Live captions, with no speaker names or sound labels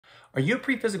Are you a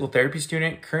pre-physical therapy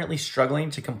student currently struggling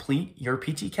to complete your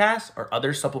PTCAS or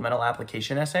other supplemental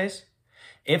application essays?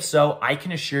 If so, I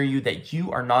can assure you that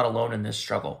you are not alone in this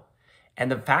struggle.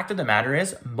 And the fact of the matter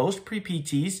is, most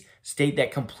pre-PTs state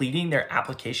that completing their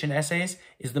application essays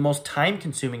is the most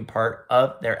time-consuming part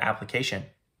of their application.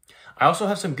 I also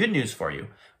have some good news for you.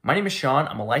 My name is Sean.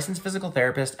 I'm a licensed physical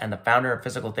therapist and the founder of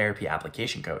Physical Therapy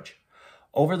Application Coach.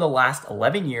 Over the last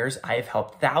 11 years, I have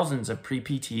helped thousands of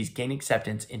pre-PTs gain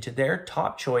acceptance into their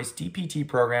top choice DPT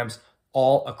programs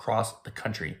all across the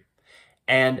country.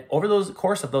 And over the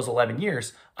course of those 11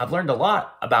 years, I've learned a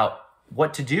lot about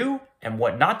what to do and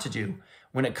what not to do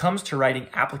when it comes to writing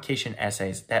application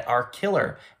essays that are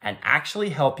killer and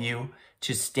actually help you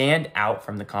to stand out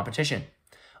from the competition.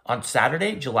 On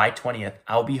Saturday, July 20th,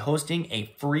 I'll be hosting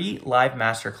a free live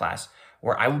masterclass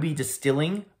where I will be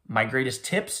distilling my greatest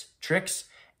tips, tricks,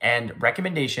 and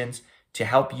recommendations to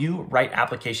help you write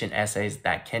application essays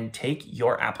that can take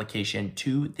your application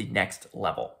to the next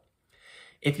level.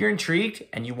 If you're intrigued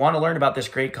and you want to learn about this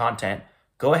great content,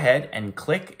 go ahead and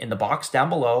click in the box down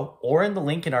below or in the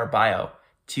link in our bio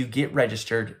to get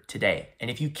registered today. And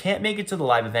if you can't make it to the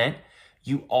live event,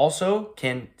 you also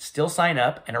can still sign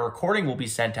up and a recording will be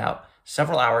sent out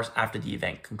several hours after the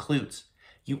event concludes.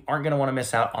 You aren't going to want to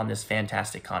miss out on this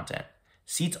fantastic content.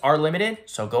 Seats are limited,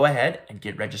 so go ahead and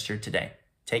get registered today.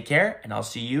 Take care, and I'll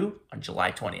see you on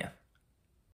July 20th.